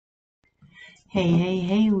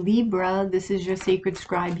Hey, Libra, this is your sacred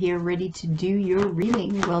scribe here, ready to do your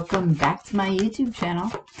reading. Welcome back to my YouTube channel.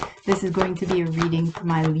 This is going to be a reading for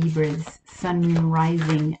my Libras, Sun, Moon,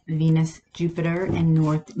 Rising, Venus, Jupiter, and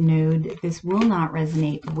North Node. This will not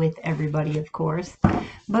resonate with everybody, of course,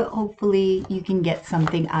 but hopefully you can get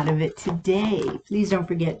something out of it today. Please don't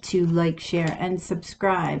forget to like, share, and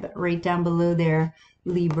subscribe right down below there,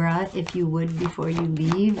 Libra, if you would, before you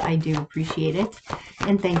leave. I do appreciate it.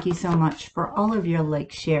 And thank you so much for all of your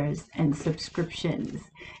likes, shares, and subscriptions.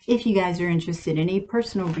 If you guys are interested in a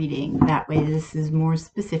personal reading, that way this is more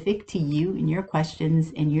specific to you and your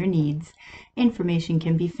questions and your needs, information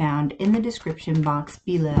can be found in the description box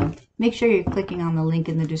below. Make sure you're clicking on the link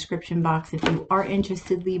in the description box if you are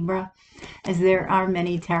interested, Libra, as there are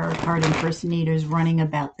many tarot card impersonators running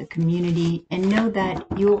about the community. And know that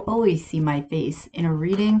you'll always see my face in a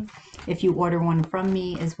reading if you order one from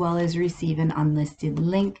me, as well as receive an unlisted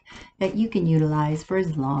link that you can utilize for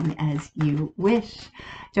as long as you wish.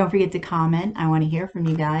 Don't forget to comment. I want to hear from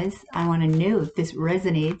you guys. I want to know if this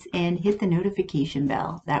resonates, and hit the notification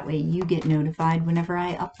bell. That way you get notified whenever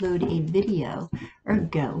I upload a video or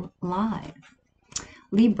go live.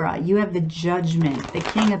 Libra, you have the Judgment, the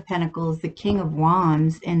King of Pentacles, the King of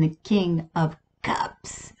Wands, and the King of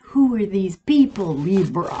Cups. Who are these people,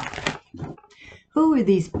 Libra? Who are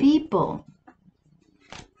these people?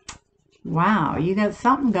 Wow, you got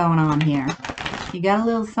something going on here. You got a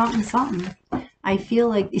little something. I feel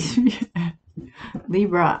like these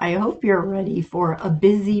Libra, I hope you're ready for a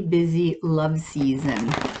busy love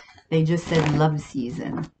season. They just said love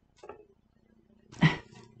season.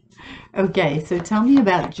 Okay, so tell me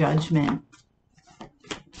about Judgment.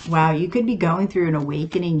 Wow, you could be going through an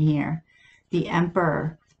awakening here. The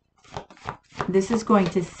Emperor. This is going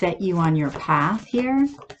to set you on your path here.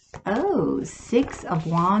 Oh, Six of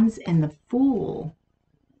Wands and the Fool.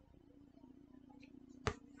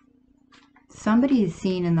 Somebody is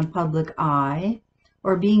seen in the public eye,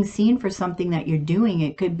 or being seen for something that you're doing.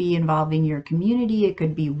 It could be involving your community. It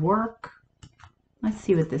could be work. Let's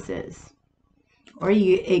see what this is. Or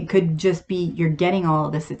it could just be you're getting all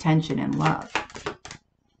of this attention and love.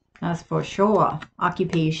 That's for sure.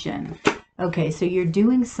 Occupation. Okay, so you're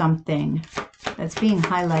doing something that's being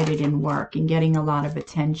highlighted in work and getting a lot of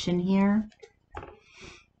attention here.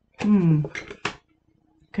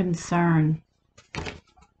 Concern.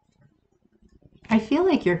 I feel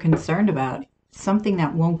like you're concerned about something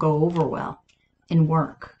that won't go over well in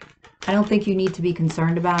work. I don't think you need to be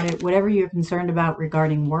concerned about it. Whatever you're concerned about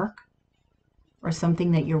regarding work or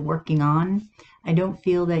something that you're working on, I don't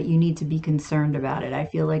feel that you need to be concerned about it. I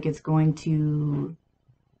feel like it's going to,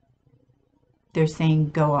 they're saying,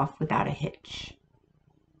 go off without a hitch.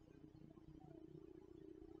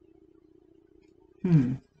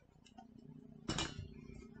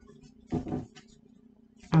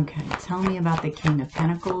 Okay, tell me about the King of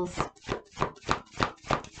Pentacles.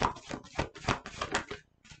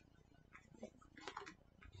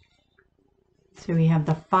 So we have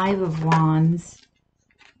the Five of Wands,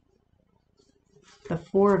 the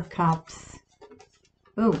Four of Cups,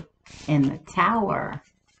 oh, and the Tower.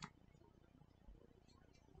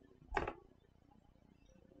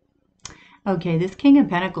 Okay, this King of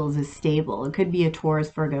Pentacles is stable. It could be a Taurus,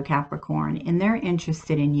 Virgo, Capricorn, and they're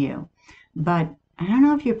interested in you. But I don't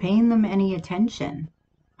know if you're paying them any attention.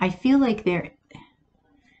 I feel like their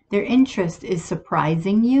interest is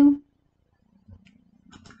surprising you.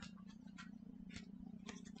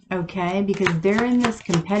 Okay, because they're in this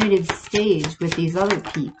competitive stage with these other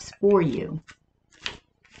peeps for you.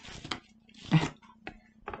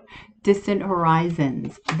 Distant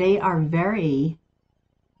horizons. They are very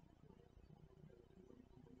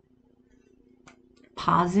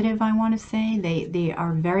positive, I want to say. They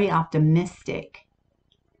are very optimistic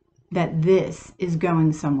that this is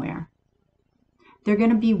going somewhere. They're going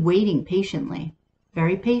to be waiting patiently.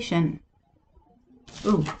 Very patient.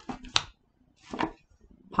 Ooh.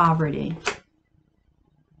 Poverty.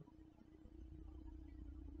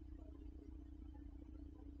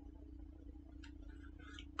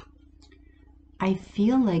 I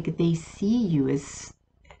feel like they see you as,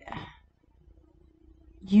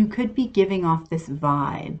 you could be giving off this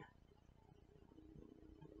vibe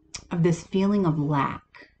of this feeling of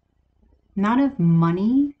lack. Not of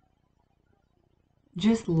money,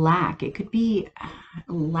 just lack. It could be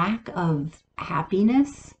lack of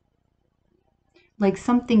happiness. Like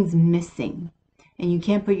something's missing and you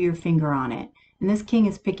can't put your finger on it. And this king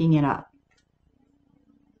is picking it up.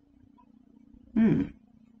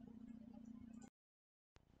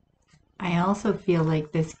 I also feel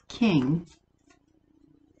like this king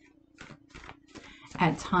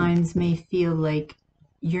at times may feel like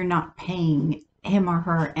you're not paying him or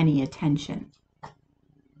her any attention.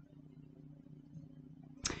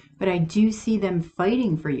 But I do see them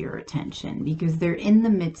fighting for your attention because they're in the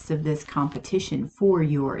midst of this competition for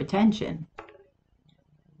your attention.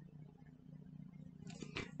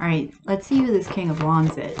 All right, let's see who this King of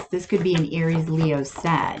Wands is. This could be an Aries, Leo,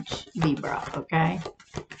 Sag, Libra, okay?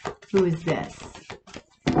 Who is this?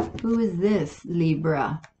 Who is this,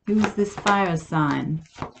 Libra? Who is this fire sign?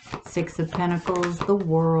 Six of Pentacles, the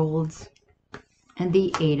World, and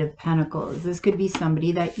the Eight of Pentacles. This could be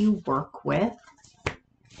somebody that you work with.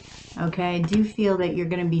 Okay, I do feel that you're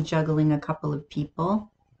going to be juggling a couple of people.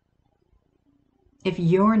 If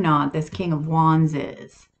you're not, this King of Wands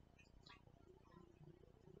is.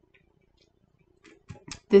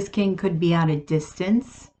 This king could be at a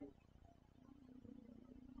distance.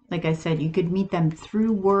 Like I said, you could meet them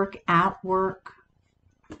through work, at work.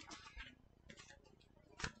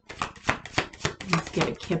 Let's get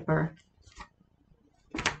a kipper.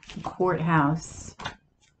 Courthouse.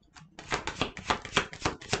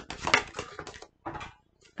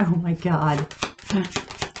 Oh my God.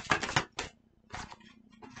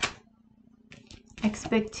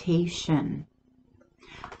 Expectation.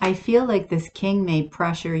 I feel like this king may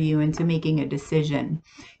pressure you into making a decision.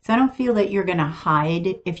 So I don't feel that you're going to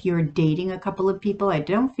hide if you're dating a couple of people. I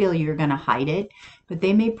don't feel you're going to hide it, but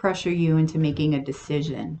they may pressure you into making a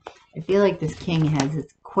decision. I feel like this king has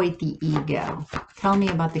quite the ego. Tell me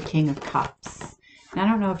about the King of Cups. And I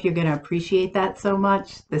don't know if you're going to appreciate that so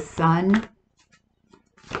much. The Sun.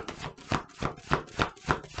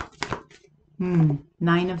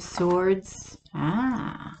 Nine of Swords.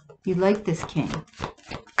 Ah, you like this king.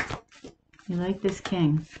 You like this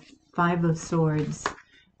king. Five of Swords.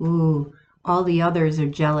 Ooh, all the others are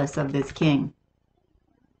jealous of this king.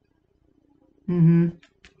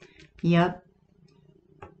 Yep.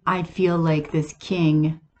 I feel like this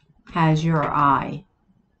king has your eye.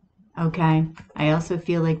 Okay. I also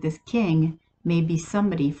feel like this king may be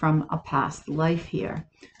somebody from a past life here.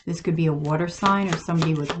 This could be a water sign or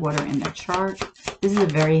somebody with water in their chart. This is a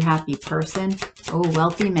very happy person. Oh,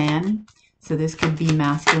 wealthy man. So this could be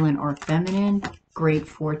masculine or feminine. Great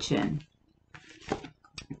fortune.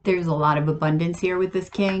 There's a lot of abundance here with this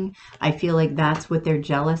king. I feel like that's what they're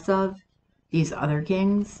jealous of, these other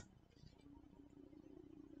kings.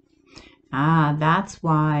 Ah, that's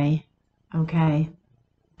why. Okay.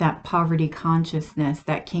 That poverty consciousness,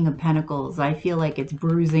 that King of Pentacles, I feel like it's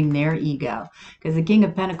bruising their ego. Because the King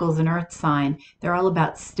of Pentacles, an earth sign, they're all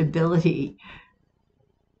about stability.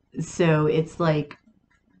 So it's like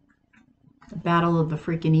a battle of the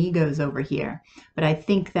freaking egos over here. But I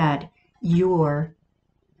think that you're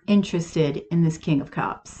interested in this King of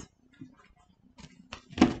Cups.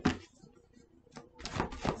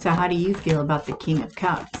 So how do you feel about the King of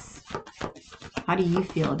Cups? How do you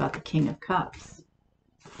feel about the King of Cups?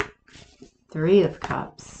 Three of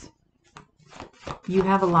Cups. You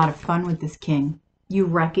have a lot of fun with this king. You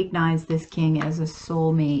recognize this king as a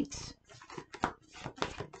soulmate.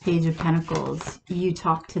 Page of Pentacles. You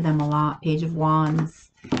talk to them a lot. Page of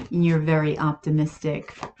Wands. And you're very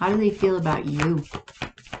optimistic. How do they feel about you?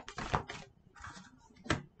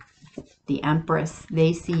 The Empress.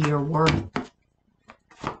 They see your worth.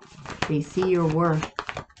 They see your worth.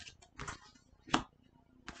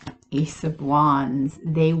 Ace of Wands.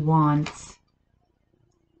 They want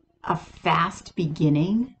a fast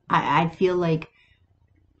beginning. I feel like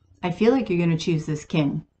you're going to choose this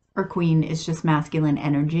king or queen. It's just masculine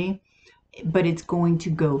energy, but it's going to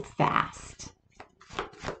go fast.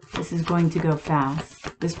 This is going to go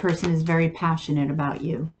fast. This person is very passionate about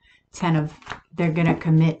you. They're going to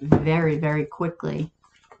commit very, very quickly.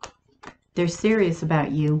 They're serious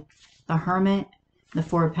about you. The Hermit, the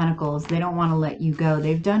Four of Pentacles, they don't want to let you go.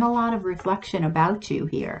 They've done a lot of reflection about you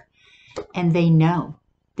here, and they know.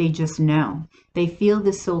 They just know. They feel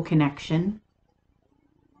the soul connection,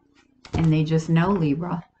 and they just know,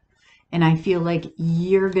 Libra. And I feel like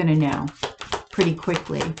you're going to know pretty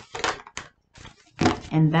quickly.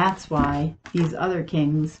 And that's why these other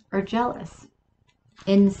kings are jealous.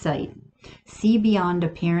 Insight. See beyond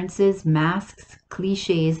appearances, masks,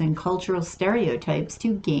 cliches, and cultural stereotypes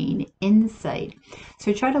to gain insight.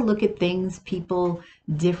 So try to look at things, people,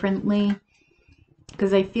 differently,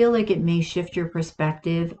 because I feel like it may shift your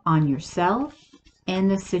perspective on yourself and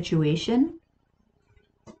the situation.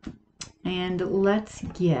 And let's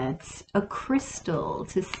get a crystal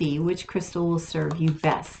to see which crystal will serve you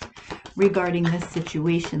best regarding this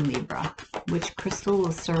situation, Libra. Which crystal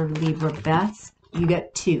will serve Libra best? You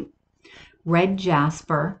get two. Red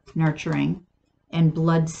jasper, nurturing, and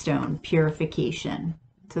bloodstone, purification.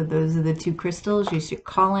 So those are the two crystals you should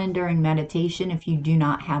call in during meditation. If you do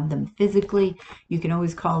not have them physically, you can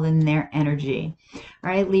always call in their energy. All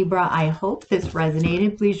right, Libra, I hope this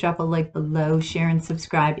resonated. Please drop a like below, share and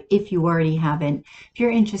subscribe if you already haven't. If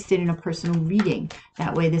you're interested in a personal reading,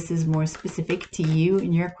 that way this is more specific to you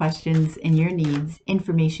and your questions and your needs.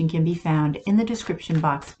 Information can be found in the description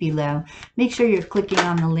box below. Make sure you're clicking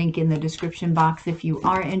on the link in the description box if you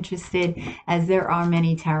are interested, as there are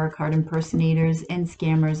many tarot card impersonators and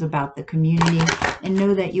scammers about the community, and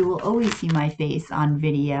know that you will always see my face on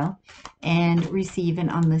video and receive an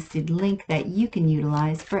unlisted link that you can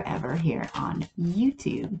utilize forever here on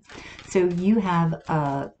YouTube. So you have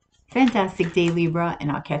a fantastic day, Libra,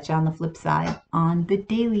 and I'll catch you on the flip side on the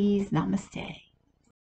dailies. Namaste.